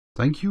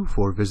Thank you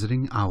for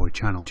visiting our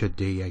channel.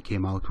 Today I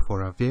came out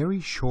for a very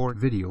short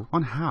video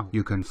on how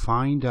you can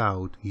find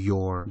out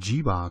your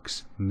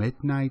Gbox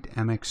Midnight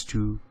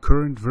MX2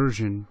 current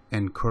version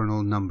and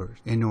kernel numbers.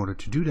 In order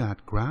to do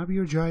that, grab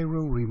your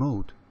gyro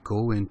remote,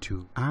 go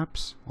into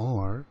apps,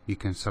 or you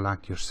can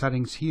select your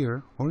settings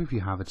here, or if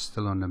you have it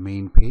still on the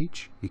main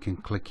page, you can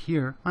click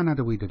here.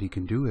 Another way that you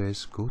can do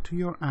is go to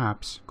your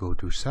apps, go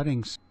to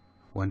settings.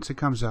 Once it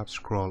comes up,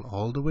 scroll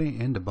all the way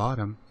in the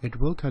bottom. It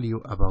will tell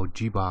you about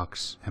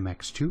Gbox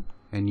MX2,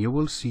 and you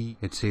will see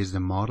it says the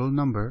model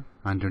number,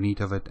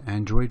 underneath of it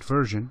Android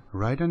version,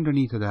 right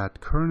underneath of that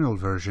kernel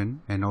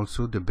version, and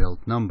also the build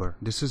number.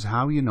 This is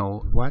how you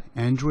know what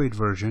Android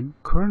version,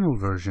 kernel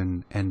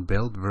version, and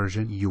build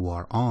version you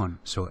are on.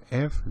 So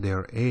if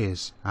there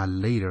is a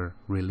later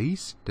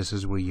release, this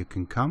is where you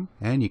can come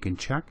and you can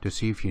check to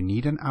see if you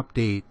need an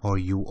update or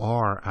you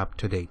are up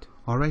to date.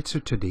 Alright, so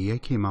today I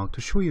came out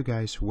to show you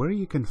guys where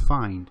you can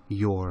find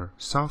your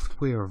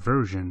software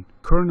version,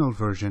 kernel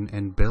version,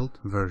 and build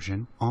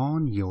version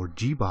on your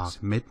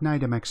Gbox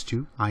Midnight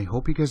MX2. I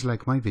hope you guys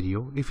like my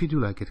video. If you do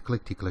like it,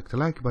 click the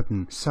like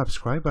button,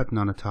 subscribe button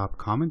on the top,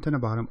 comment on the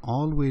bottom.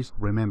 Always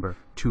remember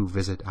to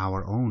visit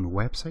our own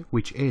website,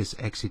 which is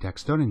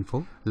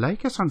xctex.info.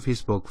 Like us on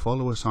Facebook,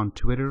 follow us on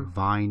Twitter,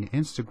 Vine,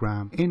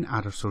 Instagram, and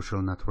other social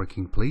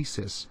networking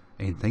places.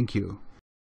 And thank you.